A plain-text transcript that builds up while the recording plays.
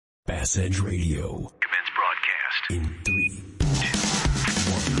Bass Edge Radio. Commence broadcast. In 3, 2,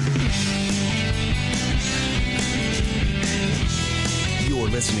 1. You're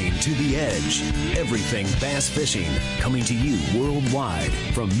listening to The Edge. Everything bass fishing. Coming to you worldwide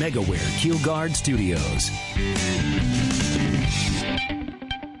from MegaWare Keel Guard Studios.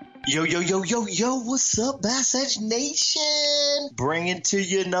 Yo, what's up, Bass Edge Nation? Bringing to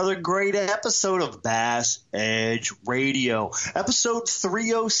you another great episode of Bass Edge Radio. Episode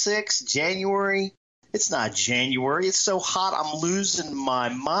 306, January. It's not January. It's so hot I'm losing my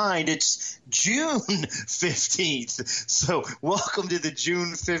mind. It's June 15th. So welcome to the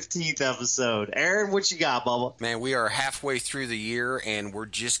June 15th episode. Aaron, what you got, Bubba? Man, we are halfway through the year, and we're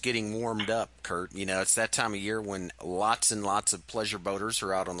just getting warmed up, Kurt. You know, it's that time of year when lots and lots of pleasure boaters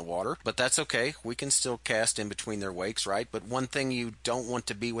are out on the water. But that's okay. We can still cast in between their wakes, right? But one thing you don't want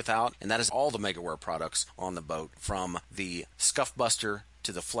to be without, and that is all the MegaWare products on the boat, from the Scuff Buster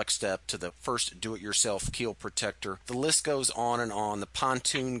to the Flex Step, to the first do-it-yourself keel protector. The list goes on and on. The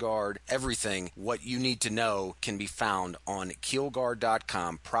pontoon guard, everything. What you need to know can be found on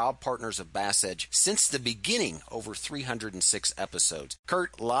keelguard.com. Proud partners of Bass Edge since the beginning, over 306 episodes.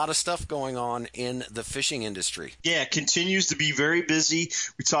 Kurt, a lot of stuff going on in the fishing industry. Yeah, it continues to be very busy.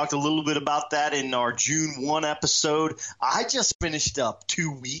 We talked a little bit about that in our June 1 episode. I just finished up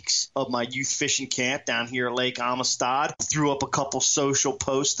 2 weeks of my youth fishing camp down here at Lake Amistad. Threw up a couple social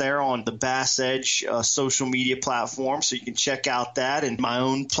post there on the Bass Edge social media platform, so you can check out that and my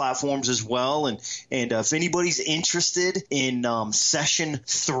own platforms as well. And if anybody's interested in session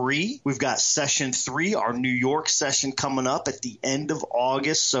 3, we've got session 3, our New York session, coming up at the end of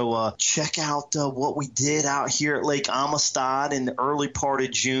August. So check out what we did out here at Lake Amistad in the early part of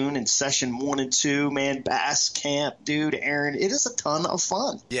June in session 1 and 2. Man, bass camp, dude, Aaron, it is a ton of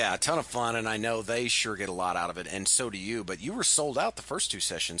fun. Yeah, a ton of fun, and I know they sure get a lot out of it, and so do you. But you were sold out the first 2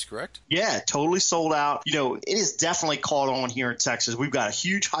 sessions, correct? Yeah, totally sold out. You know, it is definitely caught on here in Texas. We've got a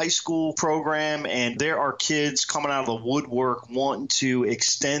huge high school program, and there are kids coming out of the woodwork wanting to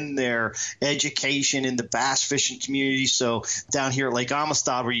extend their education in the bass fishing community. So down here at Lake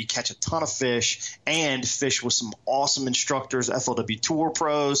Amistad, where you catch a ton of fish and fish with some awesome instructors, FLW Tour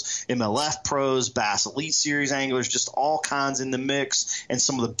pros, MLF pros, Bass Elite Series anglers, just all kinds in the mix, and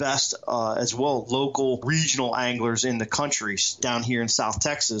some of the best as well local regional anglers in the country down here in South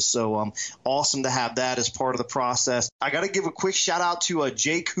Texas. So awesome to have that as part of the process. I got to give a quick shout out to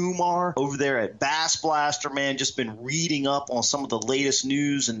Jay Kumar over there at Bass Blaster, man. Just been reading up on some of the latest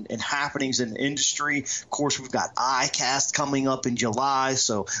news and happenings in the industry. Of course, we've got iCast coming up in July,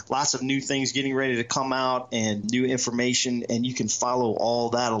 so lots of new things getting ready to come out and new information, and you can follow all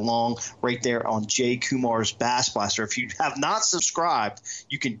that along right there on Jay Kumar's Bass Blaster. If you have not subscribed,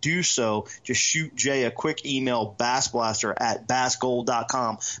 you can do so. Just shoot Jay a quick email,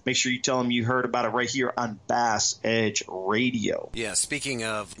 bassblaster@bassgold.com. Make sure you tell them you heard about it right here on Bass Edge Radio. Yeah, speaking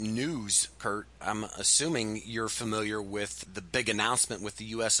of news, Kurt, I'm assuming you're familiar with the big announcement with the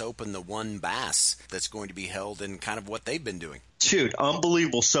U.S. Open, the One Bass, that's going to be held, and kind of what they've been doing. Dude,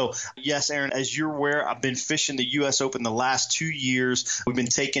 unbelievable. So, yes, Aaron, as you're aware, I've been fishing the U.S. Open the last 2 years. We've been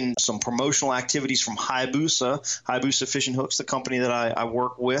taking some promotional activities from Hayabusa Fishing Hooks, the company that I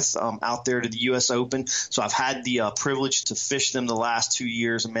work with, out there to the U.S. Open. So I've had the privilege to fish them the last 2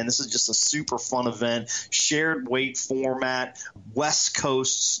 years. And, man, this is just a super fun event. Shared weight format, West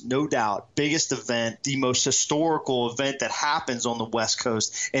Coast's, no doubt, biggest event, the most historical event that happens on the West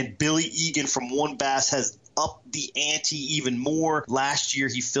Coast. And Billy Egan from One Bass has up the ante even more. Last year,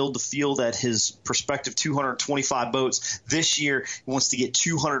 he filled the field at his prospective 225 boats. This year, he wants to get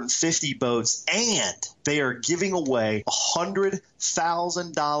 250 boats, and they are giving away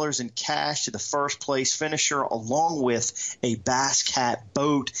 $100,000 in cash to the first place finisher, along with a Bass Cat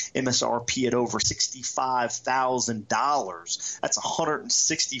boat, MSRP at over $65,000. That's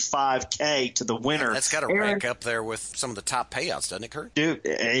 $165K to the winner. That's got to rank up there with some of the top payouts, doesn't it, Kurt? Dude,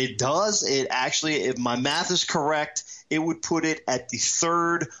 it does. It actually, if my math is correct, it would put it at the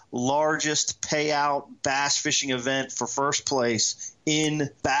 3rd largest payout bass fishing event for first place in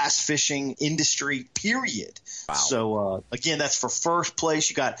bass fishing industry, period. Wow. So, again, that's for first place.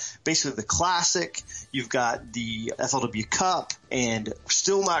 You got basically the Classic, you've got the FLW Cup, and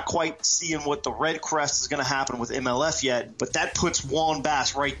still not quite seeing what the Red Crest is going to happen with MLF yet, but that puts One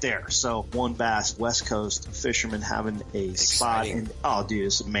Bass right there. So, One Bass, West Coast fishermen having a spot. And, oh, dude,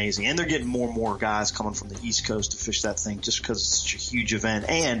 it's amazing. And they're getting more and more guys coming from the East Coast to fish that thing just because it's such a huge event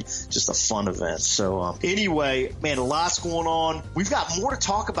and just a fun event. So, anyway, man, a lot's going on. We've got more to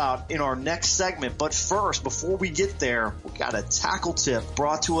talk about in our next segment, but first, before we get there, we got a tackle tip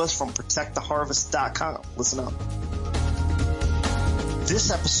brought to us from ProtectTheHarvest.com. Listen up. This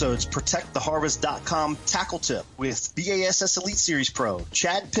episode's ProtectTheHarvest.com tackle tip with BASS Elite Series Pro,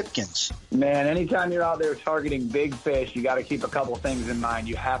 Chad Pipkins. Man, anytime you're out there targeting big fish, you got to keep a couple things in mind.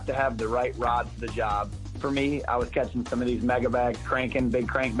 You have to have the right rod for the job. For me, I was catching some of these mega bags, cranking big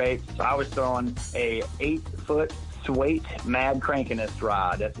crankbaits. So I was throwing a 8-foot Swait Mad Crankiness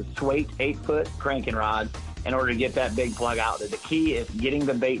rod. That's a Swait 8-foot cranking rod in order to get that big plug out there. The key is getting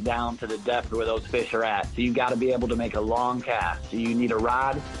the bait down to the depth where those fish are at. So you've got to be able to make a long cast. So you need a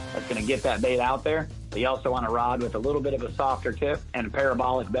rod that's going to get that bait out there. But you also want a rod with a little bit of a softer tip and a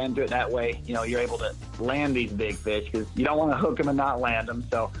parabolic bend to it. That way, you're able to land these big fish because you don't want to hook them and not land them.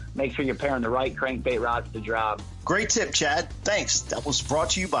 So make sure you're pairing the right crankbait rod to the job. Great tip, Chad. Thanks. That was brought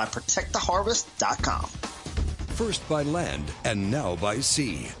to you by ProtectTheHarvest.com. First by land and now by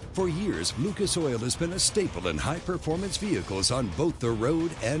sea. For years, Lucas Oil has been a staple in high-performance vehicles on both the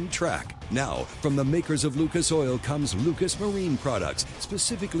road and track. Now, from the makers of Lucas Oil comes Lucas Marine products,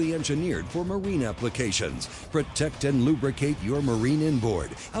 specifically engineered for marine applications. Protect and lubricate your marine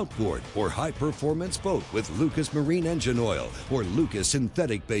inboard, outboard, or high-performance boat with Lucas Marine Engine Oil or Lucas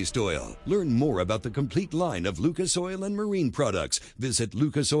Synthetic-Based Oil. Learn more about the complete line of Lucas Oil and marine products. Visit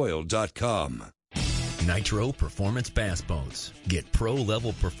lucasoil.com. Nitro Performance Bass Boats. Get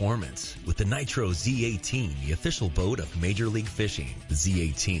pro-level performance with the Nitro Z18, the official boat of Major League Fishing. The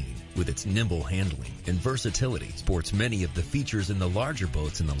Z18, with its nimble handling and versatility, sports many of the features in the larger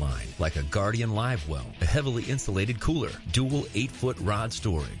boats in the line, like a Guardian Live Well, a heavily insulated cooler, dual 8-foot rod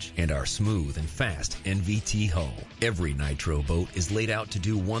storage, and our smooth and fast NVT hull. Every Nitro boat is laid out to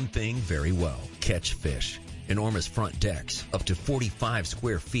do one thing very well: catch fish. Enormous front decks, up to 45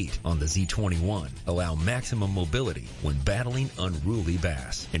 square feet on the Z21, allow maximum mobility when battling unruly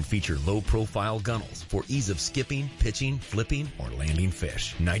bass, and feature low-profile gunnels for ease of skipping, pitching, flipping, or landing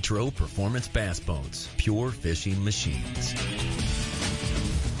fish. Nitro Performance Bass Boats, pure fishing machines.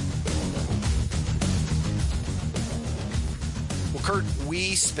 Kurt,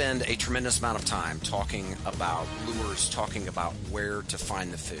 we spend a tremendous amount of time talking about lures, talking about where to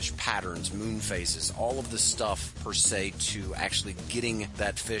find the fish, patterns, moon phases, all of the stuff per se to actually getting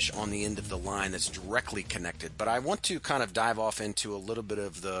that fish on the end of the line that's directly connected. But I want to kind of dive off into a little bit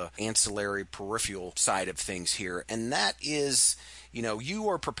of the ancillary peripheral side of things here, and that is, you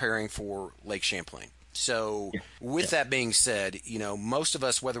are preparing for Lake Champlain. So with that being said, most of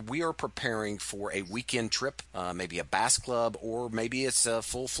us, whether we are preparing for a weekend trip, maybe a bass club, or maybe it's a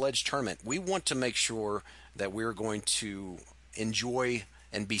full-fledged tournament, we want to make sure that we're going to enjoy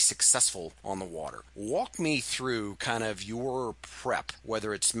and be successful on the water. Walk me through kind of your prep,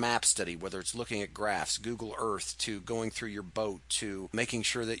 whether it's map study, whether it's looking at graphs, Google Earth, to going through your boat, to making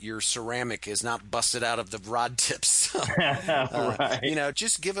sure that your ceramic is not busted out of the rod tips. Right.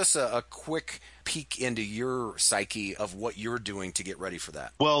 Just give us a quick peek into your psyche of what you're doing to get ready for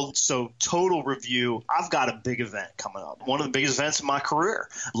that. Well, so total review, I've got a big event coming up. One of the biggest events of my career.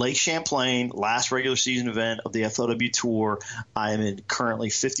 Lake Champlain, last regular season event of the FLW Tour. I am in currently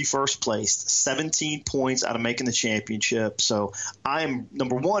 51st place, 17 points out of making the championship. So I'm,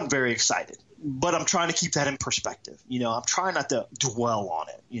 number one, very excited. But I'm trying to keep that in perspective. I'm trying not to dwell on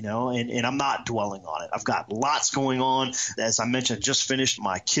it, and I'm not dwelling on it. I've got lots going on. As I mentioned, I just finished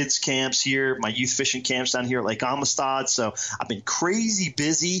my kids' camps here, my youth fishing camps down here at Lake Amistad. So I've been crazy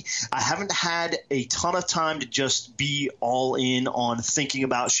busy. I haven't had a ton of time to just be all in on thinking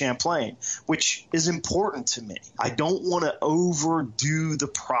about Champlain, which is important to me. I don't want to overdo the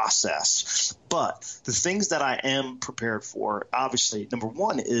process. But the things that I am prepared for, obviously, number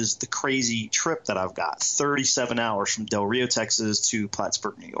one is the crazy trip that I've got, 37 hours from Del Rio, Texas to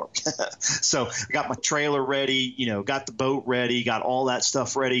Plattsburgh, New York. So I got my trailer ready, got the boat ready, got all that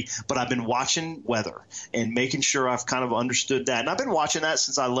stuff ready. But I've been watching weather and making sure I've kind of understood that. And I've been watching that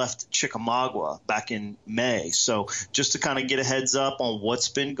since I left Chickamauga back in May. So just to kind of get a heads up on what's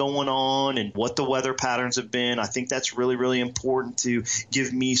been going on and what the weather patterns have been, I think that's really, really important to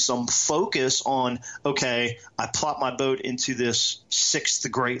give me some focus on, okay, I plot my boat into this sixth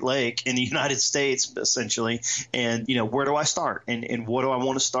Great Lake in the United States, essentially, and, where do I start? And what do I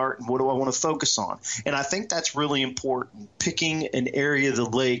want to start? And what do I want to focus on? And I think that's really important, picking an area of the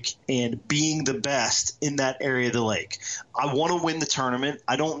lake and being the best in that area of the lake. I want to win the tournament.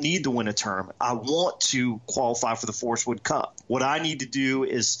 I don't need to win a tournament. I want to qualify for the Forrest Wood Cup. What I need to do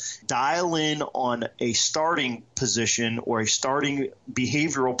is dial in on a starting position or a starting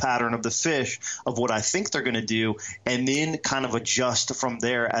behavioral pattern of the fish fish of what I think they're going to do, and then kind of adjust from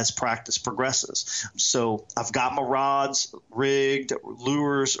there as practice progresses. So I've got my rods rigged,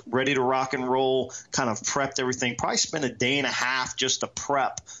 lures ready to rock and roll, kind of prepped everything. Probably spent a day and a half just to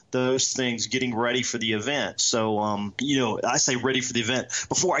prep those things, getting ready for the event. So, I say ready for the event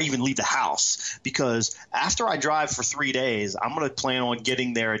before I even leave the house, because after I drive for 3 days, I'm going to plan on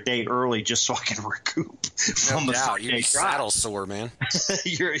getting there a day early just so I can recoup from the 3-day You're saddle sore, man.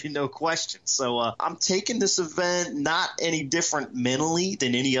 You're no question. So I'm taking this event not any different mentally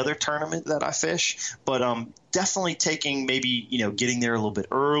than any other tournament that I fish, but definitely taking maybe, getting there a little bit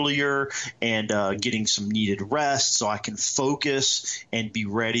earlier and getting some needed rest so I can focus and be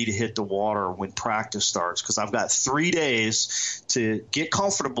ready to hit the water when practice starts, because I've got 3 days to get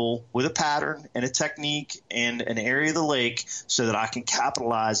comfortable with a pattern and a technique and an area of the lake so that I can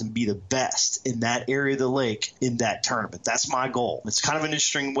capitalize and be the best in that area of the lake in that tournament. That's my goal. It's kind of an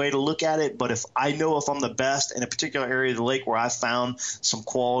interesting way to look at it, but if I'm the best in a particular area of the lake where I found some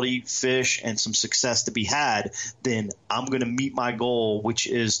quality fish and some success to be had, then I'm going to meet my goal, which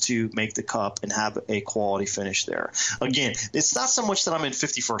is to make the cup and have a quality finish there. Again, it's not so much that I'm in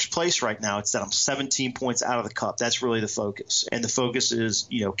 51st place right now. It's that I'm 17 points out of the cup. That's really the focus. And the focus is,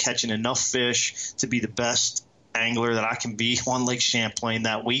 catching enough fish to be the best angler that I can be on Lake Champlain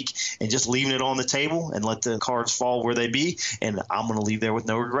that week, and just leaving it on the table and let the cards fall where they be, and I'm going to leave there with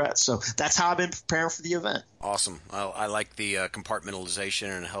no regrets. So that's how I've been preparing for the event. Awesome. I like the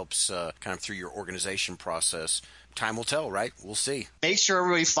compartmentalization, and it helps kind of through your organization process. Time will tell, right? We'll see. Make sure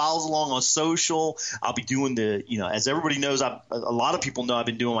everybody follows along on social. I'll be doing as everybody knows, a lot of people know I've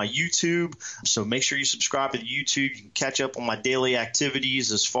been doing my YouTube. So make sure you subscribe to the YouTube. You can catch up on my daily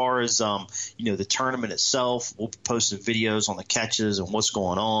activities as far as, the tournament itself. We'll be posting videos on the catches and what's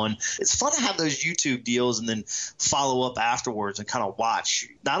going on. It's fun to have those YouTube deals and then follow up afterwards and kind of watch,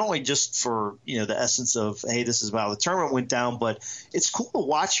 not only just for, the essence of, hey, this is how the tournament went down, but it's cool to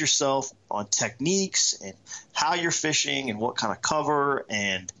watch yourself on techniques and how you're fishing and what kind of cover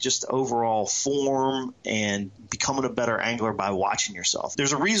and just overall form, and becoming a better angler by watching yourself.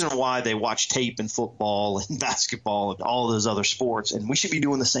 There's a reason why they watch tape in football and basketball and all those other sports, and we should be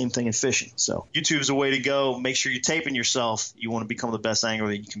doing the same thing in fishing. So YouTube's a way to go. Make sure you're taping yourself. You want to become the best angler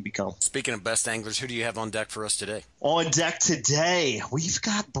that you can become. Speaking of best anglers, who do you have on deck for us today? On deck today, we've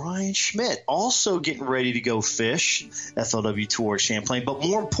got Brian Schmidt, also getting ready to go fish FLW Tour Champlain. But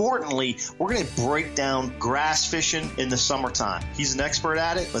more importantly, we're going to break down grass fishing in the summertime. He's an expert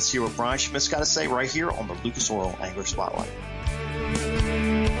at it. Let's hear what Brian Schmidt's got to say right here on the Lucas Oil Angler Spotlight.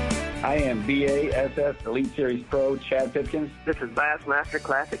 I am BASS Elite Series Pro Chad Pipkins. This is Bassmaster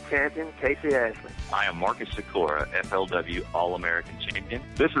Classic Champion Casey Ashley. I am Marcus Sikora, FLW All-American Champion.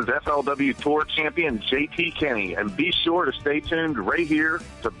 This is FLW Tour Champion JT Kenny, and be sure to stay tuned right here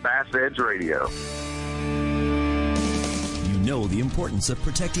to Bass Edge Radio. Know the importance of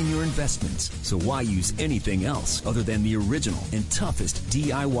protecting your investments, so why use anything else other than the original and toughest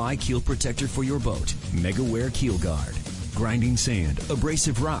DIY keel protector for your boat? MegaWare Keel Guard. Grinding sand,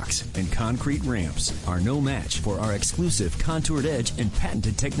 abrasive rocks, and concrete ramps are no match for our exclusive contoured edge and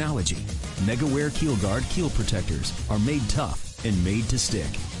patented technology. MegaWare Keel Guard keel protectors are made tough and made to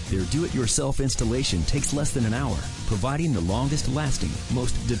stick. Their do-it-yourself installation takes less than an hour, providing the longest-lasting,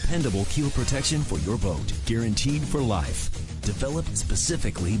 most dependable keel protection for your boat, guaranteed for life. Developed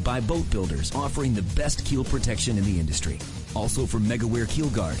specifically by boat builders offering the best keel protection in the industry. Also from MegaWare Keel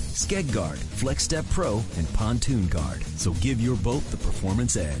Guard, Skeg Guard, Flex Step Pro, and Pontoon Guard. So give your boat the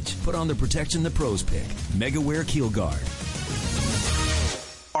performance edge. Put on the protection the pros pick. MegaWare Keel Guard.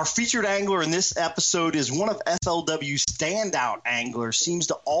 Our featured angler in this episode is one of FLW's standout anglers, seems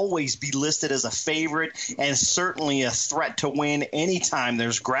to always be listed as a favorite and certainly a threat to win anytime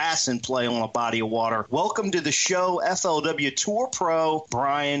there's grass in play on a body of water. Welcome to the show, FLW Tour Pro,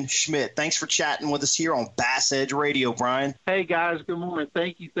 Brian Schmidt. Thanks for chatting with us here on Bass Edge Radio, Brian. Hey, guys. Good morning.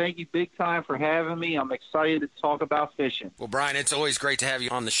 Thank you. Big time for having me. I'm excited to talk about fishing. Well, Brian, it's always great to have you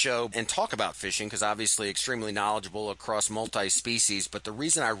on the show and talk about fishing, because obviously extremely knowledgeable across multi-species. But the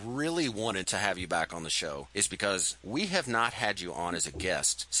reason I really wanted to have you back on the show is because we have not had you on as a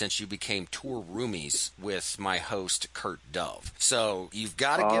guest since you became tour roomies with my host, Kurt Dove. So you've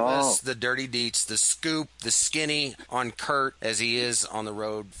got to give us the dirty deets, the scoop, the skinny on Kurt as he is on the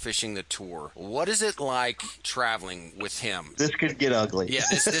road fishing the tour. What is it like traveling with him? This could get ugly. Yeah,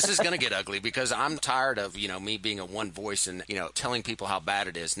 this is going to get ugly, because I'm tired of, me being a one voice and, telling people how bad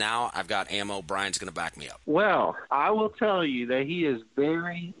it is. Now I've got ammo. Brian's going to back me up. Well, I will tell you that he is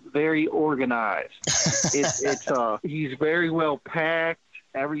very, very organized. He's very well packed.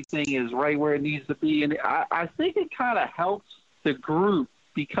 Everything is right where it needs to be. And I think it kind of helps the group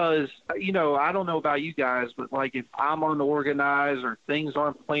because, you know, I don't know about you guys, but like if I'm unorganized or things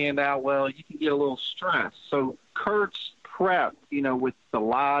aren't planned out well, you can get a little stressed. So Kurt's prep, you know, with the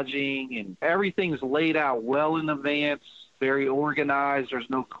lodging and everything's laid out well in advance, very organized. There's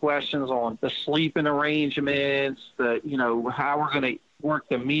no questions on the sleeping arrangements, you know, how we're going to work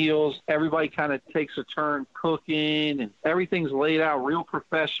the meals. Everybody kind of takes a turn cooking, and everything's laid out real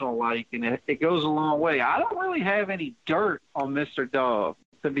professional-like, and it goes a long way. I don't really have any dirt on Mr. Dove,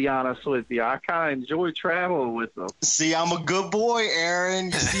 to be honest with you. I kind of enjoy traveling with them. See, I'm a good boy, Aaron.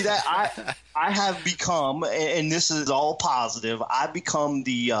 You see that? I have become, and this is all positive, I've become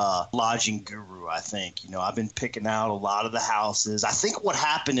the lodging guru, I think. You know, I've been picking out a lot of the houses. I think what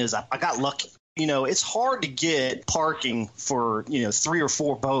happened is I got lucky. You know, it's hard to get parking for, you know, 3 or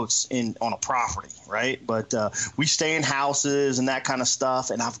 4 boats on a property, right? But we stay in houses and that kind of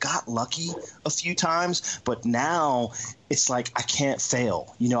stuff, and I've got lucky a few times, but now it's like I can't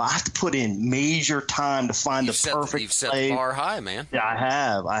fail. You know, I have to put in major time to find the perfect place. You've set the bar high, man. Yeah,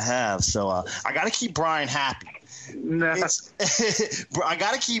 I have. So I got to keep Brian happy. No. I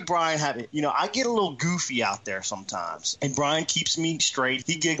got to keep Brian happy. You know, I get a little goofy out there sometimes, and Brian keeps me straight.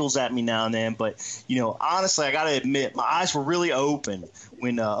 He giggles at me now and then, but, you know, honestly, I got to admit, my eyes were really open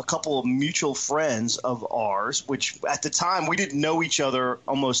when a couple of mutual friends of ours, which at the time we didn't know each other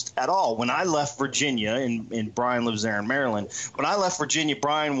almost at all. When I left Virginia, and Brian lives there in Maryland, when I left Virginia,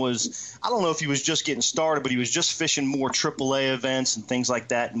 Brian was, I don't know if he was just getting started, but he was just fishing more AAA events and things like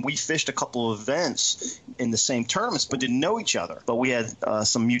that. And we fished a couple of events in the same tournaments, but didn't know each other. But we had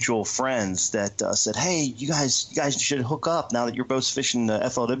some mutual friends that said, hey, you guys should hook up now that you're both fishing the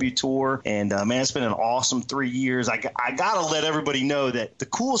FLW tour. And man, it's been an awesome 3 years. I got to let everybody know that the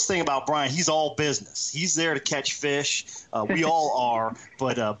coolest thing about Brian, he's all business. He's there to catch fish. We all are,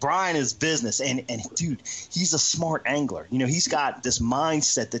 but Brian is business. And dude, he's a smart angler. You know, he's got this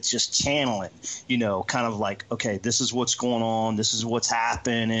mindset that's just channeling, you know, kind of like, okay, this is what's going on. This is what's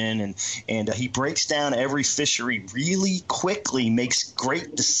happening. And he breaks down every fishery really quickly, makes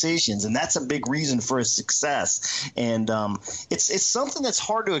great decisions. And that's a big reason for his success. And it's something that's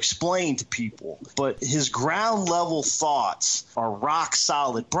hard to explain to people, but his ground level thoughts are rock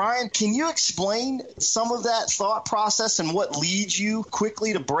solid. Brian, can you explain some of that thought process and what leads you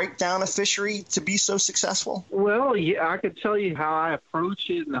quickly to break down a fishery to be so successful? Well, yeah, I could tell you how I approach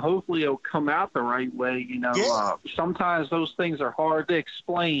it, and hopefully it'll come out the right way. You know, yeah. Sometimes those things are hard to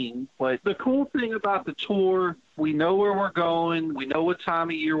explain, but the cool thing about the tour, we know where we're going. We know what time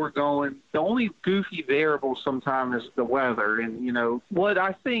of year we're going. The only goofy variable sometimes is the weather. And, you know, what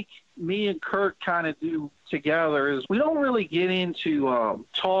I think me and Kurt kind of do together is we don't really get into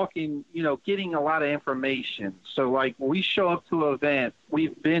talking, you know, getting a lot of information. So, like, when we show up to an event,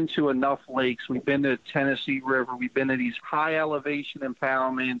 we've been to enough lakes. We've been to Tennessee River. We've been to these high elevation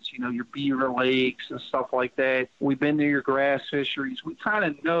impoundments, you know, your Beaver Lakes and stuff like that. We've been to your grass fisheries. We kind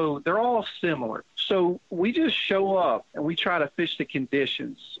of know they're all similar. So we just show up and we try to fish the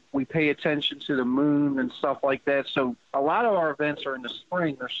conditions. We pay attention to the moon and stuff like that. So a lot of our events are in the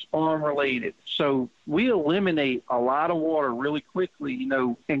spring. They're spawn related. So we eliminate a lot of water really quickly, you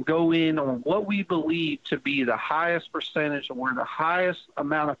know, and go in on what we believe to be the highest percentage and where the highest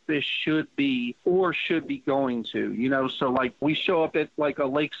amount of fish should be or should be going to, you know. So like we show up at like a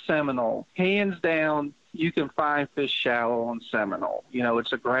Lake Seminole, hands down, you can find fish shallow on Seminole. You know,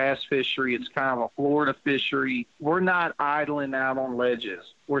 it's a grass fishery. It's kind of a Florida fishery. We're not idling out on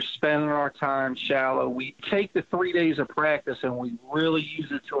ledges. We're spending our time shallow. We take the 3 days of practice and we really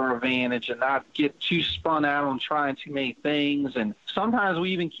use it to our advantage and not get too spun out on trying too many things. And sometimes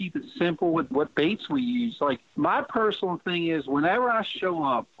we even keep it simple with what baits we use. Like my personal thing is whenever I show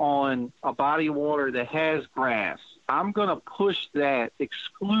up on a body of water that has grass, I'm going to push that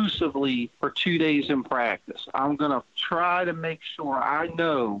exclusively for 2 days in practice. I'm going to try to make sure I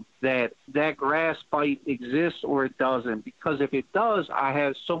know that that grass bite exists or it doesn't. Because if it does, I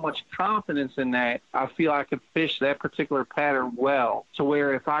have so much confidence in that, I feel I can fish that particular pattern well. To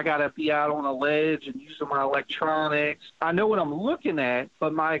where if I got to be out on a ledge and using my electronics, I know what I'm looking at,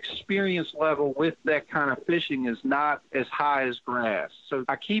 but my experience level with that kind of fishing is not as high as grass. So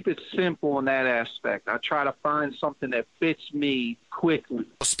I keep it simple in that aspect. I try to find something that fits me quickly.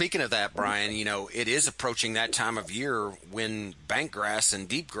 Well, speaking of that, Brian, you know, it is approaching that time of year when bank grass and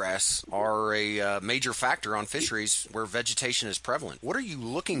deep grass are a major factor on fisheries where vegetation is prevalent. What are you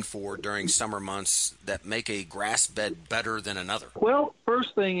looking for during summer months that make a grass bed better than another? Well,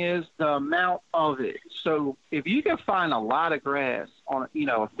 first thing is the amount of it. So if you can find a lot of grass on,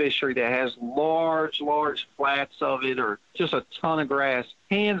 a fishery that has large flats of it or just a ton of grass,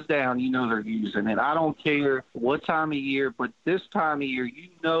 hands down, they're using it. I don't care what time of year, but this time of year,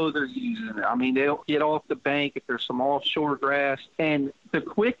 they're using it. I mean, they'll get off the bank if there's some offshore grass. And the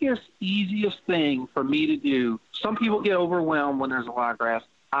quickest, easiest thing for me to do, some people get overwhelmed when there's a lot of grass.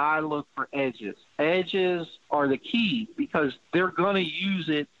 I look for edges. Edges are the key because they're going to use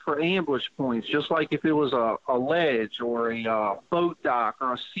it for ambush points, just like if it was a ledge or a boat dock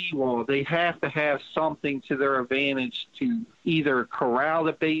or a seawall. They have to have something to their advantage to either corral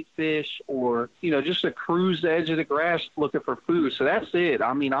the bait fish or, just to cruise the edge of the grass looking for food. So that's it.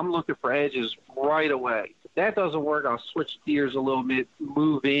 I mean, I'm looking for edges right away. If that doesn't work, I'll switch gears a little bit,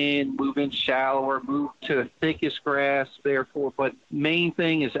 move in shallower, move to the thickest grass, therefore. But main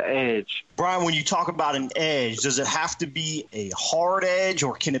thing is edge. Brian, when you talk about an edge, does it have to be a hard edge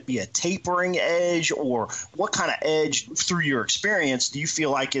or can it be a tapering edge? Or what kind of edge, through your experience, do you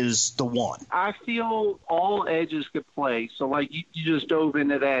feel like is the one? I feel all edges could play. So, like, you just dove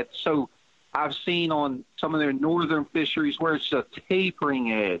into that. So I've seen on some of their northern fisheries where it's a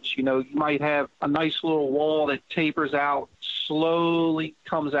tapering edge. You might have a nice little wall that tapers out, slowly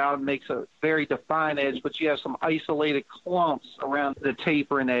comes out and makes a very defined edge, but you have some isolated clumps around the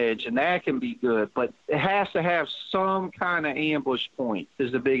tapering edge, and that can be good. But it has to have some kind of ambush point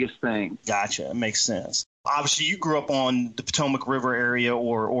is the biggest thing. Gotcha. It makes sense. Obviously, you grew up on the Potomac River area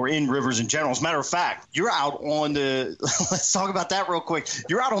or in rivers in general. As a matter of fact, you're out on the – let's talk about that real quick.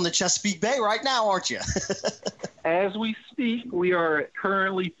 You're out on the Chesapeake Bay right now, aren't you? As we speak, we are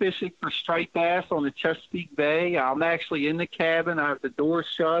currently fishing for striped bass on the Chesapeake Bay. I'm actually in the cabin. I have the door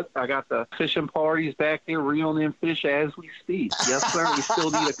shut. I got the fishing parties back there reeling in fish as we speak. Yes, sir. We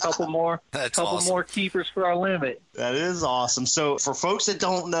still need a couple more more keepers for our limit. That is awesome. So for folks that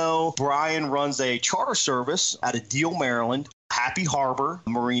don't know, Brian runs a charter service out of Deal, Maryland. Happy Harbor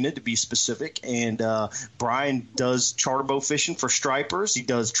Marina, to be specific. And Brian does charter boat fishing for stripers. He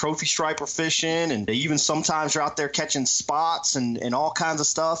does trophy striper fishing, and even sometimes you're out there catching spots and all kinds of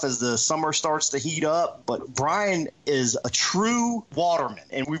stuff as the summer starts to heat up. But Brian is a true waterman,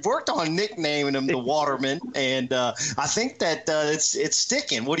 and we've worked on nicknaming him the Waterman, and I think that it's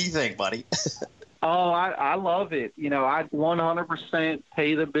sticking. What do you think, buddy? Oh, I love it. I 100%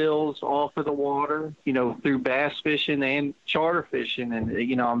 pay the bills off of the water, through bass fishing and charter fishing.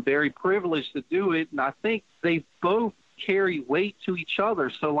 And, I'm very privileged to do it. And I think they both carry weight to each other.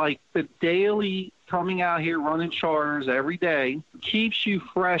 So, like, the daily coming out here running charters every day keeps you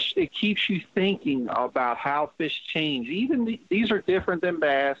fresh. It keeps you thinking about how fish change. Even these are different than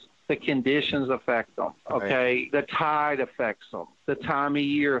bass. The conditions affect them, okay? Right. The tide affects them. The time of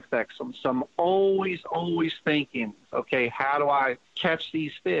year affects them. So I'm always thinking, okay, how do I catch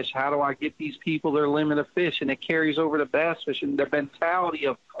these fish? How do I get these people their limit of fish? And it carries over to bass fishing, the mentality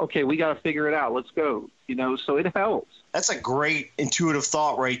of, okay, we got to figure it out. Let's go, so it helps. That's a great intuitive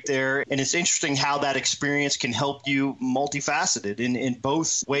thought right there. And it's interesting how that experience can help you multifaceted in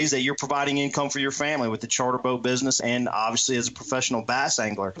both ways that you're providing income for your family with the charter boat business and obviously as a professional bass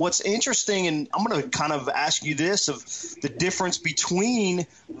angler. What's interesting, and I'm going to kind of ask you this, of the difference between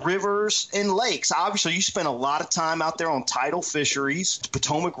rivers and lakes. Obviously, you spend a lot of time out there on tidal fisheries.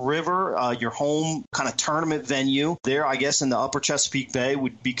 Potomac River, your home kind of tournament venue there, I guess, in the upper Chesapeake Bay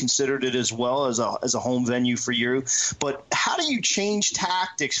would be considered it as well as a home venue for you. But how do you change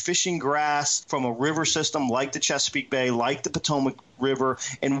tactics fishing grass from a river system like the Chesapeake Bay, like the Potomac River,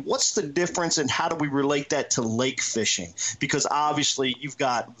 and what's the difference and how do we relate that to lake fishing? Because obviously you've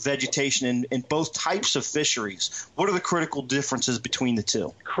got vegetation in both types of fisheries. What are the critical differences between the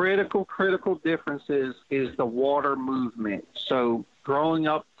two? Critical differences is the water movement. So growing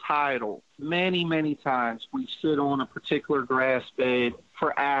up tidal, many times we sit on a particular grass bed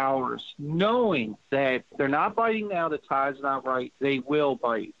for hours, knowing that they're not biting now, the tide's not right, they will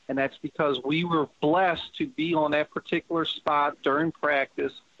bite. And that's because we were blessed to be on that particular spot during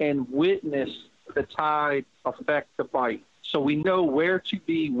practice and witness the tide affect the bite. So we know where to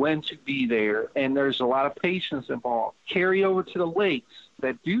be, when to be there, and there's a lot of patience involved. Carry over to the lakes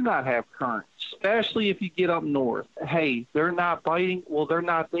that do not have current, especially if you get up north. Hey, they're not biting. Well, they're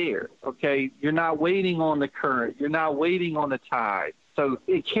not there, okay? You're not waiting on the current. You're not waiting on the tide. So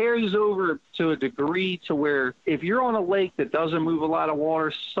it carries over to a degree to where if you're on a lake that doesn't move a lot of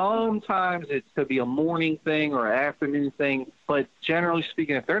water, sometimes it could be a morning thing or an afternoon thing. But generally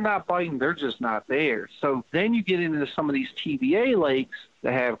speaking, if they're not biting, they're just not there. So then you get into some of these TVA lakes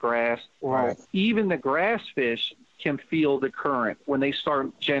that have grass, or even the grass fish can feel the current when they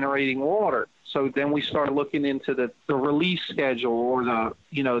start generating water. So then we start looking into the release schedule or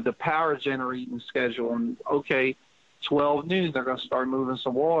the power generating schedule. And okay, 12 noon, they're going to start moving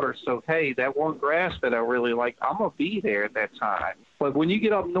some water. So, hey, that one grass that I really like, I'm going to be there at that time. But when you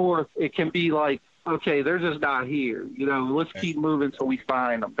get up north, it can be like, okay, they're just not here. Let's keep moving till we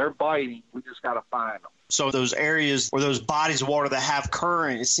find them. They're biting. We just got to find them. So those areas or those bodies of water that have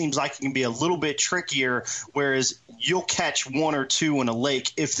current, it seems like it can be a little bit trickier, whereas you'll catch one or two in a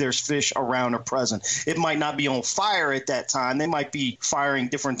lake if there's fish around or present. It might not be on fire at that time. They might be firing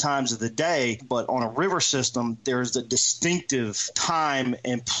different times of the day, but on a river system, there's a distinctive time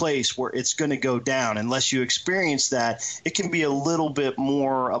and place where it's going to go down. Unless you experience that, it can be a little bit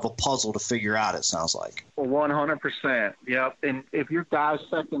more of a puzzle to figure out, it sounds like. 100%. Yep. And if you're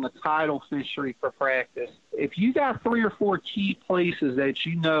dissecting the tidal fishery for practice, if you got 3 or 4 key places that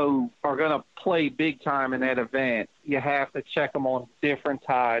you know are going to play big time in that event, you have to check them on different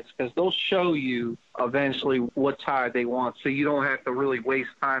tides because they'll show you eventually what tide they want, so you don't have to really waste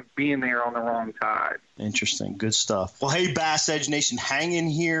time being there on the wrong tide. Interesting. Good stuff. Well, hey, Bass Edge Nation, hang in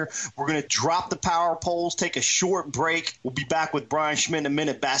here. We're going to drop the power poles, take a short break. We'll be back with Brian Schmidt in a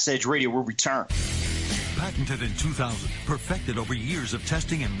minute. Bass Edge Radio will return. Patented in 2000, perfected over years of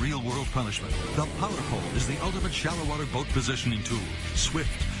testing and real-world punishment, the Power Pole is the ultimate shallow water boat positioning tool. Swift.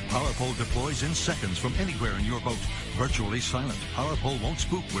 Power Pole deploys in seconds from anywhere in your boat. Virtually silent. Power Pole won't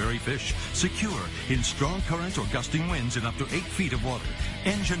spook wary fish. Secure in strong current or gusting winds in up to 8 feet of water.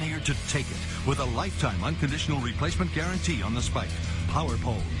 Engineered to take it with a lifetime unconditional replacement guarantee on the spike. Power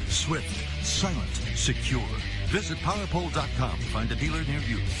Pole. Swift. Silent. Secure. Visit PowerPole.com to find a dealer near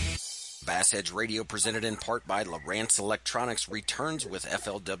you. Bass Edge Radio, presented in part by Lowrance Electronics, returns with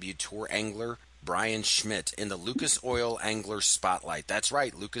FLW Tour angler Brian Schmidt in the Lucas Oil Angler Spotlight. That's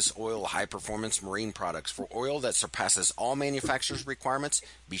right, Lucas Oil high-performance marine products. For oil that surpasses all manufacturers' requirements,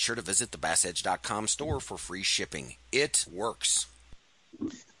 be sure to visit the BassEdge.com store for free shipping. It works.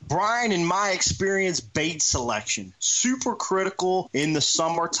 Brian, in my experience, bait selection, super critical in the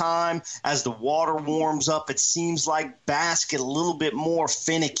summertime. As the water warms up, it seems like bass get a little bit more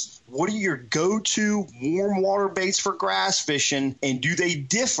finicky. What are your go-to warm water baits for grass fishing, and do they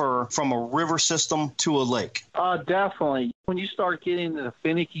differ from a river system to a lake? Definitely. When you start getting into the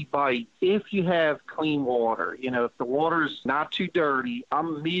finicky bite, if you have clean water, if the water's not too dirty,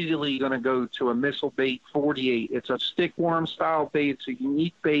 I'm immediately going to go to a Missile Bait 48. It's a stickworm style bait. It's a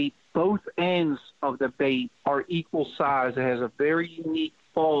unique bait. Both ends of the bait are equal size. It has a very unique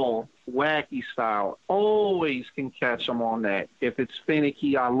fall, wacky style. Always can catch them on that. If it's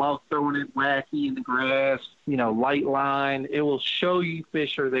finicky, I love throwing it wacky in the grass, light line. It will show you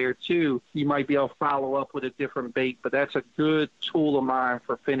fish are there too. You might be able to follow up with a different bait, but that's a good tool of mine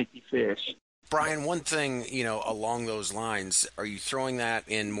for finicky fish. Brian, one thing, along those lines, are you throwing that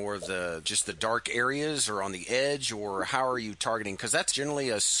in more of just the dark areas or on the edge, or how are you targeting? Because that's generally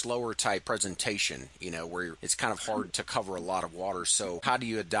a slower type presentation, where it's kind of hard to cover a lot of water. So how do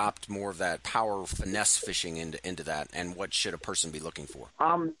you adopt more of that power finesse fishing into that, and what should a person be looking for?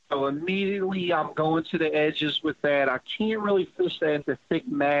 So immediately I'm going to the edges with that. I can't really fish that into thick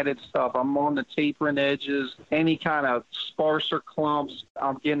matted stuff. I'm on the tapering edges, any kind of sparser clumps.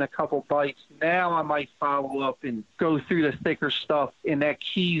 I'm getting a couple bites. Now I might follow up and go through the thicker stuff in that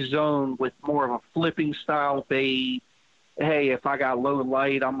key zone with more of a flipping style bait. Hey, if I got low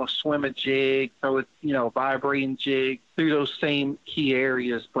light, I'm going to swim a jig, throw it, vibrating jig through those same key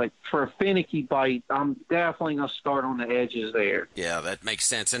areas. But for a finicky bite, I'm definitely going to start on the edges there. Yeah, that makes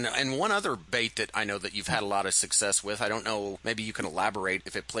sense. And one other bait that I know that you've had a lot of success with, I don't know, maybe you can elaborate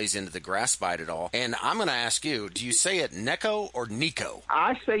if it plays into the grass bite at all. And I'm going to ask you, do you say it Neko or Nico?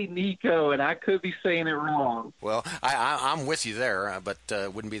 I say Nico, and I could be saying it wrong. Well, I'm with you there, but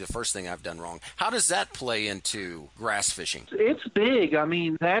wouldn't be the first thing I've done wrong. How does that play into grass fishing? It's big. I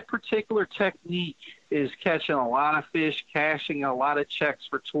mean, that particular technique is catching a lot of fish, cashing a lot of checks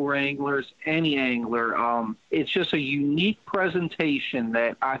for tour anglers, any angler. It's just a unique presentation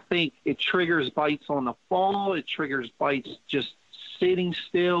that I think it triggers bites on the fall. It triggers bites just sitting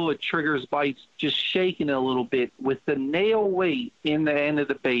still. It triggers bites just shaking a little bit. With the nail weight in the end of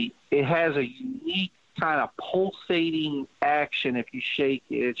the bait, it has a unique kind of pulsating action if you shake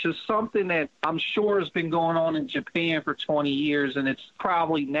it. It's just something that I'm sure has been going on in Japan for 20 years, and it's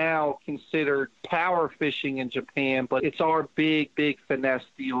probably now considered power fishing in Japan, but it's our big finesse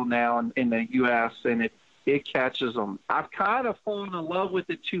deal now in the U.S., and it catches them. I've kind of fallen in love with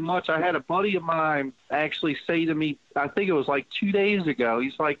it too much. I had a buddy of mine actually say to me, I think it was like 2 days ago,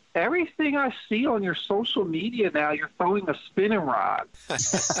 he's like, everything I see on your social media now, you're throwing a spinning rod.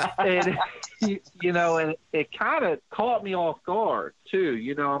 And, you know, and it kind of caught me off guard, too.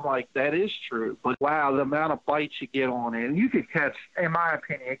 You know, I'm like, that is true. But, wow, the amount of bites you get on it. And you could catch, in my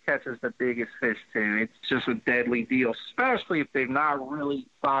opinion, it catches the biggest fish, too. It's just a deadly deal, especially if they're not really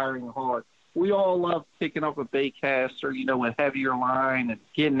firing hard. We all love picking up a bait caster, you know, with heavier line and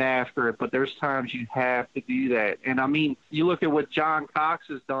getting after it, but there's times you have to do that. And, I mean, you look at what John Cox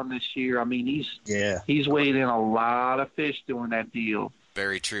has done this year. I mean, he's weighed in a lot of fish doing that deal.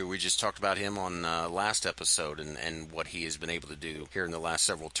 Very true. We just talked about him on last episode and what he has been able to do here in the last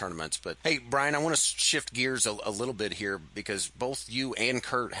several tournaments. But, hey, Brian, I want to shift gears a little bit here because both you and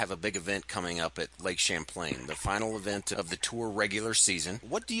Kurt have a big event coming up at Lake Champlain, the final event of the tour regular season.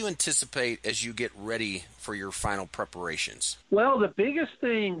 What do you anticipate as you get ready for your final preparations? Well, the biggest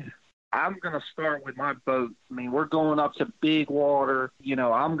thing, I'm going to start with my boat. I mean, we're going up to big water. You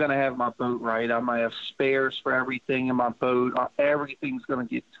know, I'm going to have my boat right. I might have spares for everything in my boat. Everything's going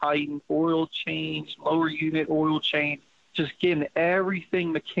to get tightened, oil changed, lower unit oil change, just getting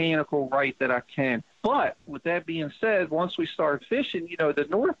everything mechanical right that I can. But with that being said, once we start fishing, you know, the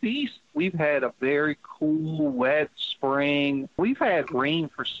Northeast, we've had a very cool, wet spring. We've had rain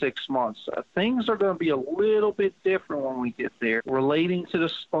for 6 months. Things are going to be a little bit different when we get there. Relating to the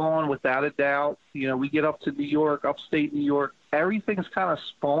spawn, without a doubt. You know, we get up to New York, upstate New York. Everything's kind of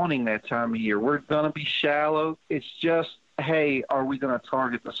spawning that time of year. We're going to be shallow. It's just, hey, are we going to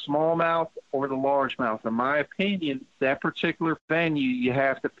target the smallmouth or the largemouth? In my opinion, that particular venue, you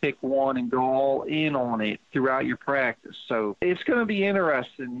have to pick one and go all in on it throughout your practice. So it's going to be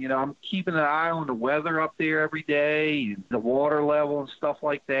interesting. You know, I'm keeping an eye on the weather up there every day, the water level and stuff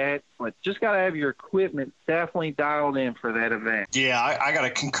like that. But just got to have your equipment definitely dialed in for that event. Yeah, I got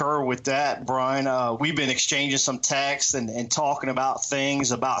to concur with that, Brian. We've been exchanging some texts and talking about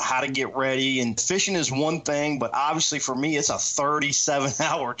things about how to get ready. And fishing is one thing, but obviously for me, it's a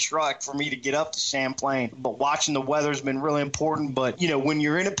 37-hour truck for me to get up to Champlain. But watching the weather has been really important. But, you know, when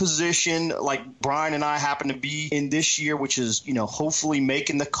you're in a position like Brian and I happen to be in this year, which is, you know, hopefully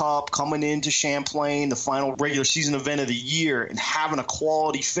making the Cup, coming into Champlain, the final regular season event of the year, and having a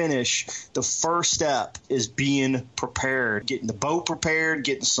quality finish, the first step is being prepared, getting the boat prepared,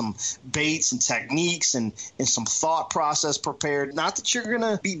 getting some baits and techniques and some thought process prepared. Not that you're going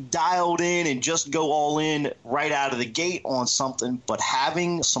to be dialed in and just go all in right out of the gate on something, but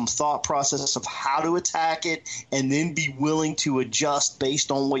having some thought process of how to attack it and then be willing to adjust based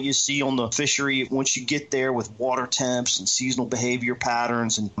on what you see on the fishery once you get there with water temps and seasonal behavior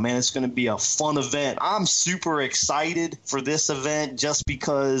patterns. And, man, it's going to be a fun event. I'm super excited for this event just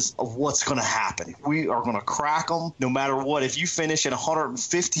because of what's going to happen. We are going to crack them no matter what. If you finish in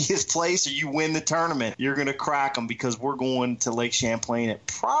 150th place or you win the tournament, you're going to crack them because we're going to Lake Champlain at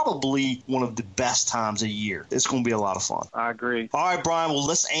probably one of the best times of year. It's going to be a lot of fun. I agree. All right, Brian, well,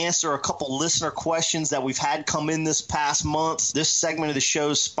 let's answer a couple listener questions that we've had come in this past month. This segment of the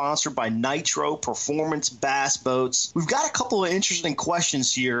show is sponsored by Nitro Performance Bass Boats. We've got a couple of interesting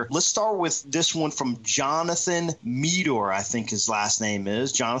questions here. Let's start with this one from Jonathan Meador, I think his last name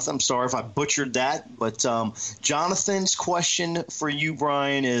is. Jonathan, I'm sorry if I butchered that, but Jonathan's question for you,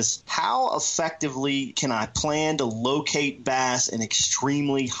 Brian, is how effectively can I plan to locate bass in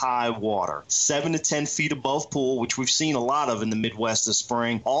extremely high water? 7 to 10 feet above pool, which we've seen a lot of in the Midwest this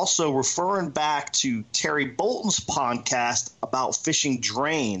spring. Also, referring back to Terry Bolton's podcast about fishing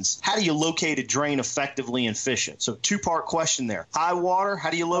drains, how do you locate a drain effectively and fish it? So two-part question there. High water, how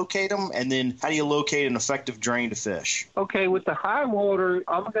do you locate them? And then how do you locate an effective drain to fish? Okay, with the high water,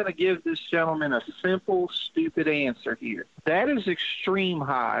 I'm going to give this gentleman a simple, stupid answer here. That is extreme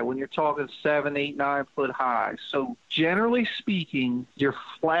high when you're talking 7, 8, 9 foot high. So generally speaking, your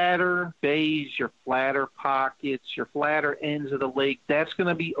flatter bays, your flatter pockets, your flatter ends of the lake, that's going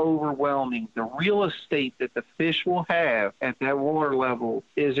to be overwhelming. The real estate that the fish will have at that water level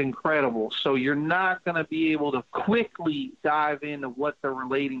is incredible. So you're not going to be able to quickly dive into what they're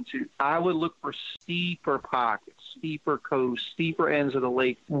relating to. I would look for steeper pockets, steeper coasts, steeper ends of the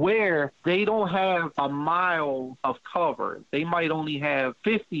lake where they don't have a mile of cover. They might only have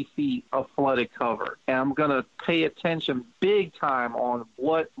 50 feet of flooded cover. And I'm going to pay attention big time on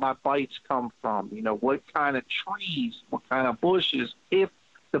what my bites come from, you know, what kind of trees, what kind of bushes. If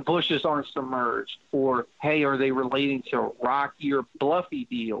the bushes aren't submerged, or, hey, are they relating to rocky or bluffy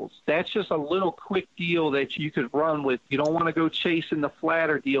deals? That's just a little quick deal that you could run with. You don't want to go chasing the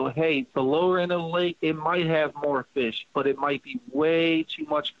flatter deal. Hey, the lower end of the lake, it might have more fish, but it might be way too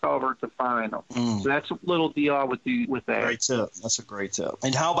much cover to find them. So that's a little deal I would do with that. Great tip. That's a great tip.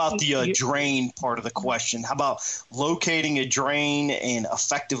 And how about the drain part of the question? How about locating a drain and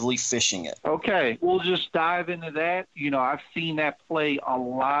effectively fishing it? Okay, we'll just dive into that. I've seen that play a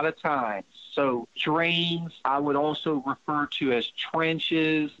lot of times. So drains, I would also refer to as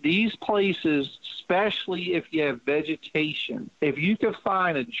trenches. These places, especially if you have vegetation, if you could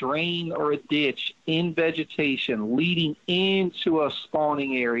find a drain or a ditch in vegetation leading into a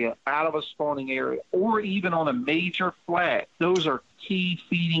spawning area, out of a spawning area, or even on a major flat, those are key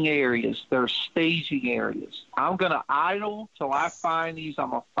feeding areas. They're staging areas. I'm going to idle till I find these.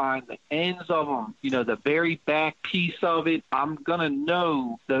 I'm going to find the ends of them, the very back piece of it. I'm going to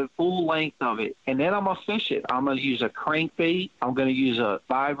know the full length of it, and then I'm going to fish it. I'm going to use a crankbait. I'm going to use a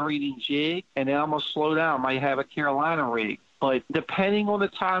vibrating jig, and then I'm going to slow down. I might have a Carolina rig. But depending on the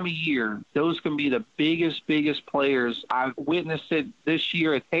time of year, those can be the biggest players. I've witnessed it this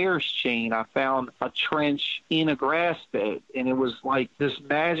year at Harris Chain. I found a trench in a grass bed, and it was like this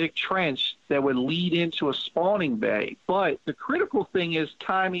magic trench that would lead into a spawning bay. But the critical thing is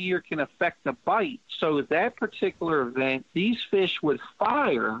time of year can affect the bite. So that particular event, these fish would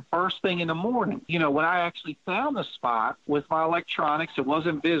fire first thing in the morning. When I actually found the spot with my electronics, it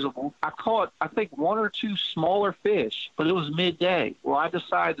wasn't visible. I caught, I think, one or two smaller fish, but it was midday. Well, I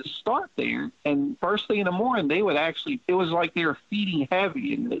decided to start there, and first thing in the morning, they would actually, it was like they were feeding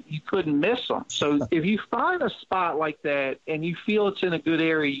heavy, and you couldn't miss them. So if you find a spot like that and you feel it's in a good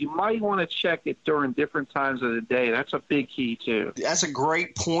area, you might want to check it during different times of the day. That's a big key, too. That's a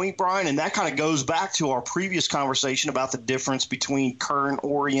great point, Brian, and that kind of goes back to our previous conversation about the difference between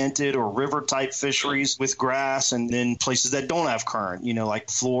current-oriented or river-type fisheries with grass and then places that don't have current, like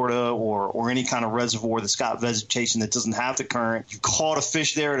Florida or any kind of reservoir that's got vegetation that doesn't have the current. You caught a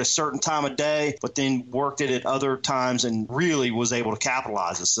fish there at a certain time of day, but then worked it at other times and really was able to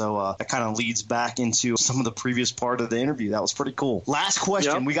capitalize it. So that kind of leads back into some of the previous part of the interview. That was pretty cool. Last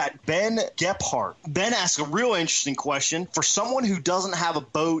question. Yep. We got Ben Gephardt. Ben asks a real interesting question. For someone who doesn't have a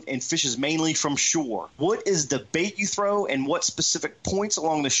boat and fishes mainly from shore, what is the bait you throw and what specific points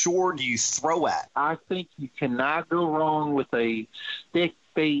along the shore do you throw at? I think you cannot go wrong with a stick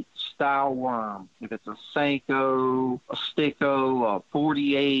bait style worm. If it's a Senko, a Sticko, a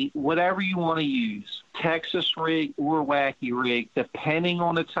 48, whatever you want to use, Texas rig or wacky rig, depending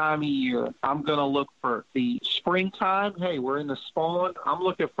on the time of year, I'm going to look for the springtime. Hey, we're in the spawn. I'm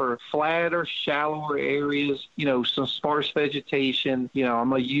looking for flatter, shallower areas, some sparse vegetation. I'm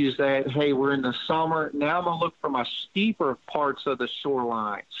going to use that. Hey, we're in the summer. Now I'm going to look for my steeper parts of the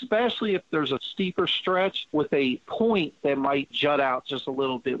shoreline, especially if there's a steeper stretch with a point that might jut out just a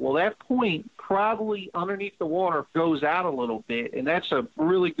little bit. Well, that point probably underneath the water goes out a little bit, and that's a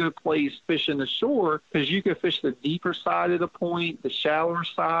really good place fishing the shore because you can fish the deeper side of the point, the shallower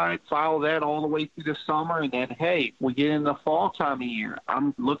side, follow that all the way through the summer, and then, hey, we get in the fall time of year.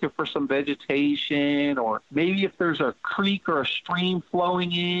 I'm looking for some vegetation, or maybe if there's a creek or a stream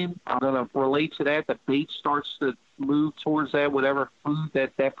flowing in, I'm going to relate to that. The bait starts to move towards that, whatever food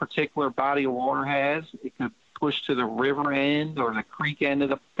that particular body of water has. It could push to the river end or the creek end of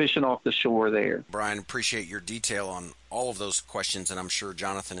the fishing off the shore there. Brian, appreciate your detail on all of those questions, and I'm sure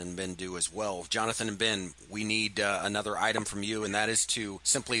Jonathan and Ben do as well. Jonathan and Ben, we need another item from you, and that is to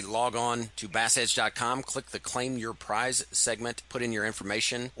simply log on to BassEdge.com, click the Claim Your Prize segment, put in your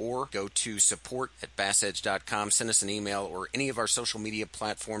information, or go to support@BassEdge.com, send us an email, or any of our social media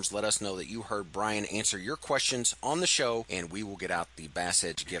platforms. Let us know that you heard Brian answer your questions on the show, and we will get out the Bass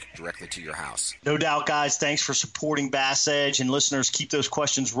Edge gift directly to your house. No doubt, guys. Thanks for supporting Bass Edge, and listeners, keep those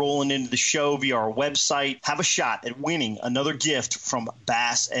questions rolling into the show via our website. Have a shot at winning another gift from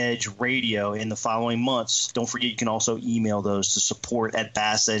Bass Edge Radio in the following months. Don't forget, you can also email those to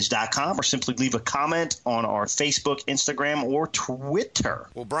support@BassEdge.com or simply leave a comment on our Facebook, Instagram, or Twitter.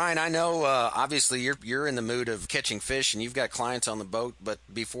 Well, Brian, I know obviously you're in the mood of catching fish and you've got clients on the boat, but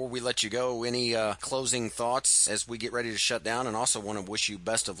before we let you go, any closing thoughts as we get ready to shut down? And also want to wish you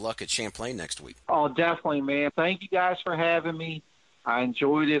best of luck at Champlain next week. Oh, definitely, man. Thank you guys for having me. I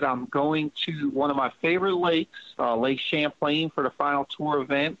enjoyed it. I'm going to one of my favorite lakes, Lake Champlain, for the final tour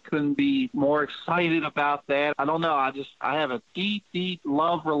event. Couldn't be more excited about that. I don't know. I have a deep, deep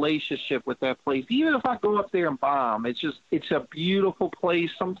love relationship with that place. Even if I go up there and bomb, it's a beautiful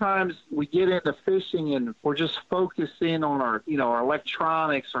place. Sometimes we get into fishing and we're just focused in on our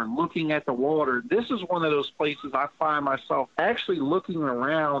electronics or looking at the water. This is one of those places I find myself actually looking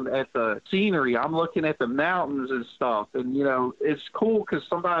around at the scenery. I'm looking at the mountains and stuff, and it's cool because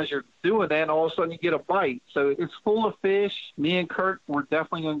sometimes you're doing that and all of a sudden you get a bite. So it's full of fish. Me and Kurt, we're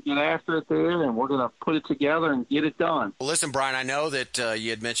definitely going to get after it there, and we're going to put it together and get it done. Well, listen, Brian, I know that you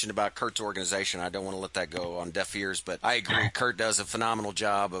had mentioned about Kurt's organization. I don't want to let that go on deaf ears, but I agree. Kurt does a phenomenal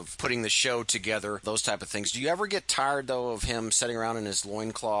job of putting the show together, those type of things. Do you ever get tired, though, of him sitting around in his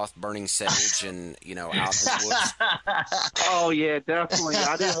loincloth, burning sage and, out in the woods? Oh, yeah, definitely.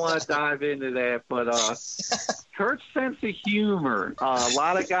 I didn't want to dive into that, but Kurt's sense of humor. A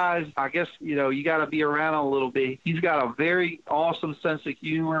lot of guys, I guess, you got to be around a little bit. He's got a very awesome sense of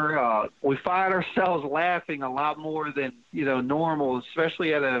humor. We find ourselves laughing a lot more than, normal,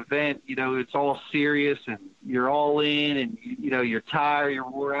 especially at an event. It's all serious and you're all in and, you're tired, you're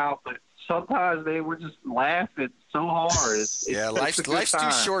wore out, but sometimes we're just laughing so hard. Life's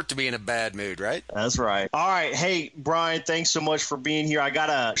too short to be in a bad mood, right? That's right. All right. Hey, Brian, thanks so much for being here. I got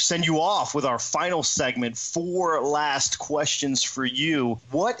to send you off with our final segment. 4 last questions for you.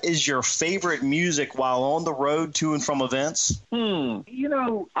 What is your favorite music while on the road to and from events?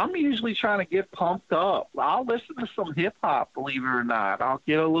 I'm usually trying to get pumped up. I'll listen to some hip-hop, believe it or not. I'll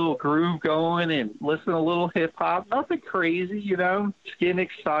get a little groove going and listen to a little hip-hop. Nothing crazy, just getting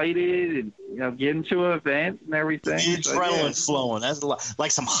excited and, getting to an event and everything. The adrenaline flowing. That's a lot, like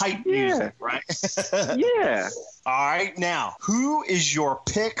some hype music, right? Yeah. All right. Now, who is your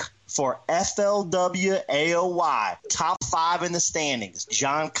pick for FLW AOY? Top 5 in the standings.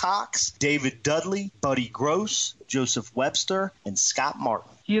 John Cox, David Dudley, Buddy Gross, Joseph Webster, and Scott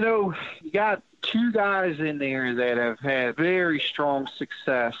Martin. You got 2 guys in there that have had very strong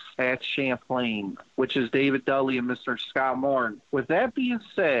success at Champlain, which is David Dudley and Mr. Scott Martin. With that being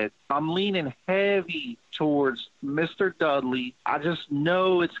said, I'm leaning heavy towards Mr. Dudley. I just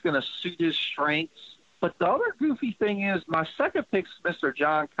know it's going to suit his strengths. But the other goofy thing is my second pick's Mr.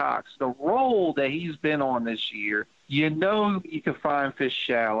 John Cox. The role that he's been on this year, you can find fish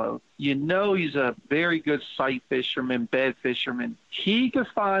shallow. He's a very good sight fisherman, bed fisherman. He could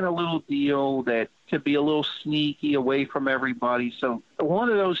find a little deal that could be a little sneaky away from everybody. So one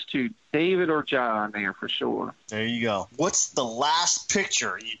of those 2, David or John there for sure. There you go. What's the last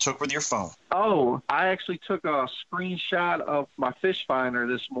picture you took with your phone? Oh, I actually took a screenshot of my fish finder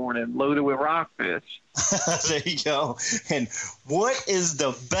this morning loaded with rockfish. There you go. And what is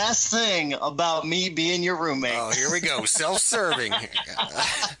the best thing about me being your roommate? Oh, here we go. Self-serving.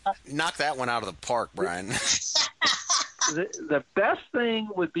 Knock that one out of the park, Brian. The best thing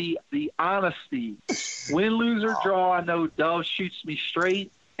would be the honesty. Win, lose, or draw, I know Dove shoots me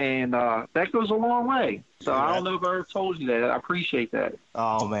straight, and that goes a long way. So I don't know if I ever told you that. I appreciate that.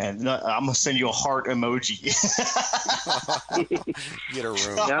 Oh, man. No, I'm going to send you a heart emoji. Get a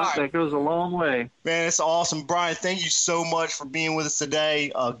room. Yeah, that goes a long way. Man, it's awesome. Brian, thank you so much for being with us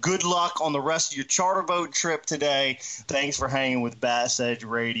today. Good luck on the rest of your charter boat trip today. Thanks for hanging with Bass Edge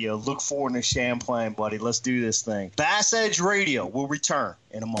Radio. Look forward to Champlain, buddy. Let's do this thing. Bass Edge Radio will return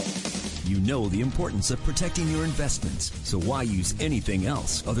in a moment. You know the importance of protecting your investments, so why use anything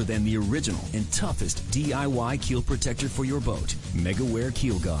else other than the original and toughest DIY keel protector for your boat, MegaWare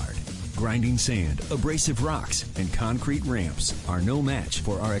Keel Guard. Grinding sand, abrasive rocks, and concrete ramps are no match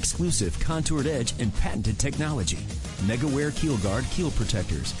for our exclusive contoured edge and patented technology. MegaWare Keel Guard keel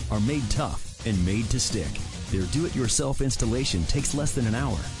protectors are made tough and made to stick. Their do-it-yourself installation takes less than an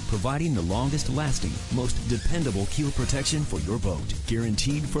hour, providing the longest-lasting, most dependable keel protection for your boat,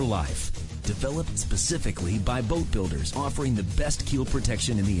 guaranteed for life. Developed specifically by boat builders offering the best keel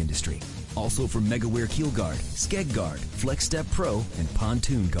protection in the industry. Also from MegaWare Keel Guard, Skeg Guard, Flex Step Pro, and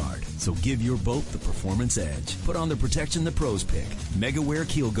Pontoon Guard. So give your boat the performance edge. Put on the protection the pros pick. MegaWare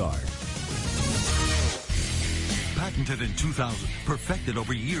Keel Guard. Patented in 2000, perfected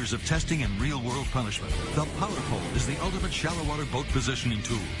over years of testing and real-world punishment, the Power Pole is the ultimate shallow water boat positioning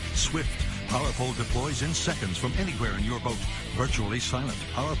tool. Swift. Power Pole deploys in seconds from anywhere in your boat. Virtually silent,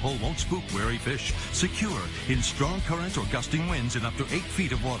 Power Pole won't spook wary fish. Secure in strong currents or gusting winds in up to 8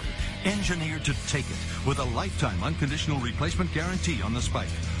 feet of water. Engineered to take it with a lifetime unconditional replacement guarantee on the spike.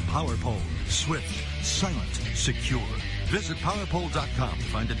 Power Pole, swift, silent, secure. Visit PowerPole.com to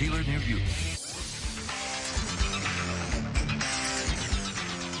find a dealer near you.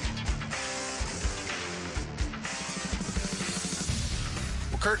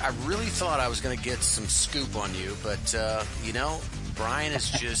 Kurt, I really thought I was going to get some scoop on you, but, Brian is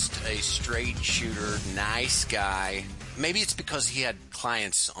just a straight shooter, nice guy. Maybe it's because he had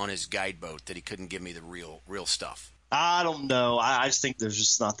clients on his guide boat that he couldn't give me the real stuff. I don't know. I just think there's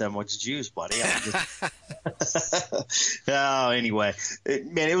just not that much juice, buddy. Anyway,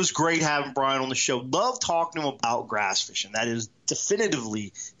 it was great having Brian on the show. Love talking to him about grass fishing. That is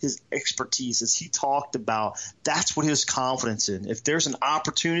definitively his expertise. As he talked about, that's what his confidence in. If there's an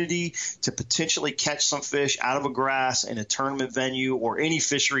opportunity to potentially catch some fish out of a grass in a tournament venue or any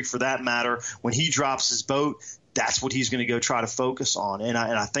fishery for that matter, when he drops his boat, that's what he's going to go try to focus on. And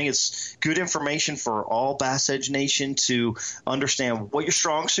I think it's good information for all Bass Edge Nation to understand what your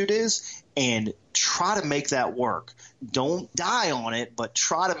strong suit is and try to make that work. Don't die on it, but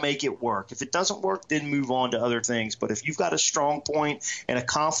try to make it work. If it doesn't work, then move on to other things. But if you've got a strong point and a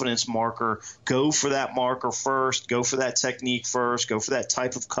confidence marker, go for that marker first, go for that technique first, go for that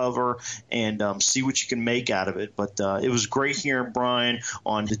type of cover, and see what you can make out of it. But it was great hearing Brian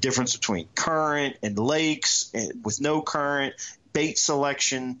on the difference between current and lakes and with no current, bait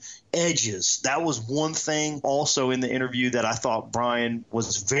selection, edges. That was one thing also in the interview that I thought Brian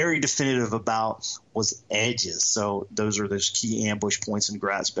was very definitive about was edges. So those are those key ambush points in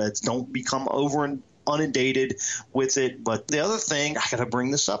grass beds. Don't become inundated with it. But the other thing, I got to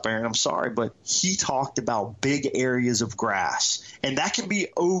bring this up, Aaron, I'm sorry, but he talked about big areas of grass. And that can be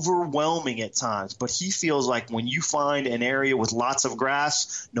overwhelming at times. But he feels like when you find an area with lots of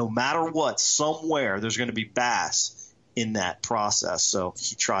grass, no matter what, somewhere there's going to be bass in that process. So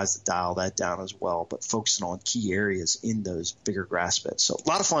he tries to dial that down as well, but focusing on key areas in those bigger grass beds. So a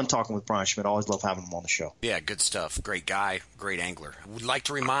lot of fun talking with Brian Schmidt. Always love having him on the show. Yeah, good stuff. Great guy, great angler. We'd like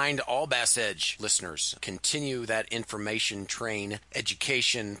to remind all Bass Edge listeners, continue that information train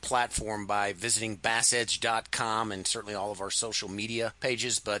education platform by visiting bassedge.com and certainly all of our social media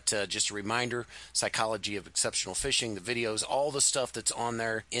pages. But just a reminder, Psychology of Exceptional Fishing, the videos, all the stuff that's on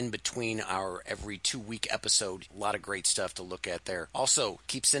there in between our every 2-week episode. A lot of great stuff to look at there. Also,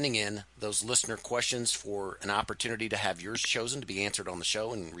 keep sending in those listener questions for an opportunity to have yours chosen to be answered on the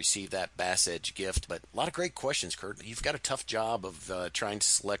show and receive that Bass Edge gift. But a lot of great questions, Kurt. You've got a tough job of trying to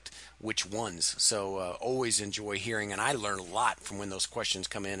select which ones. So always enjoy hearing, and I learn a lot from when those questions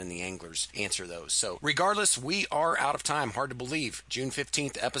come in and the anglers answer those. So regardless, we are out of time. Hard to believe. June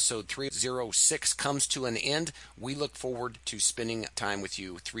 15th, episode 306 comes to an end. We look forward to spending time with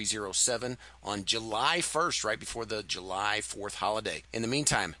you 307 on July 1st, right before the July 4th holiday. In the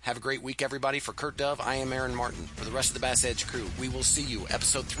meantime, have a great week, everybody. For Kurt Dove, I am Aaron Martin. For the rest of the Bass Edge crew, we will see you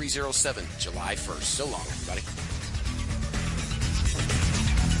episode 307, July 1st. So long, everybody.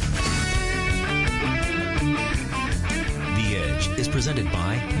 The Edge is presented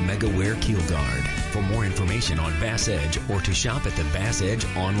by MegaWare Keel Guard. For more information on Bass Edge or to shop at the Bass Edge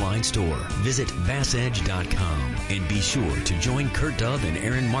online store, visit bassedge.com and be sure to join Kurt Dove and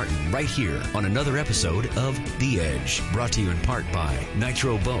Aaron Martin right here on another episode of The Edge, brought to you in part by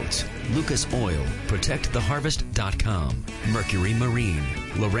Nitro Boats, Lucas Oil, ProtectTheHarvest.com, Mercury Marine,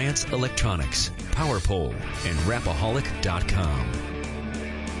 Lowrance Electronics, PowerPole, and Rapaholic.com.